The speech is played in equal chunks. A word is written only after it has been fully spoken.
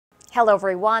Hello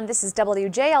everyone, this is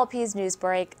WJLP's News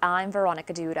Break. I'm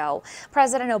Veronica Dudo.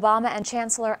 President Obama and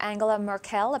Chancellor Angela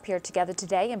Merkel appeared together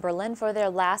today in Berlin for their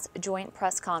last joint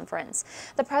press conference.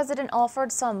 The president offered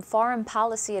some foreign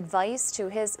policy advice to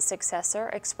his successor,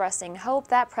 expressing hope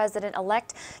that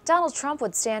President-elect Donald Trump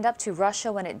would stand up to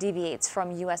Russia when it deviates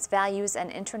from U.S. values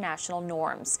and international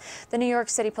norms. The New York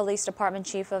City Police Department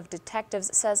Chief of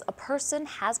Detectives says a person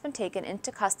has been taken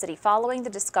into custody following the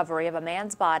discovery of a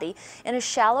man's body in a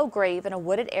shallow grave in a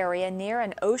wooded area near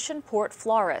an Oceanport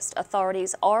florist.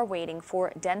 Authorities are waiting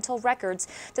for dental records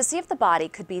to see if the body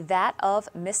could be that of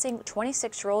missing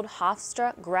 26-year-old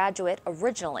Hofstra graduate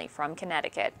originally from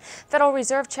Connecticut. Federal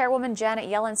Reserve Chairwoman Janet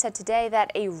Yellen said today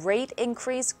that a rate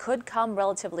increase could come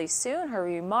relatively soon. Her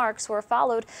remarks were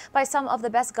followed by some of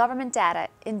the best government data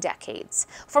in decades.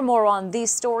 For more on these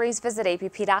stories, visit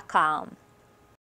APP.com.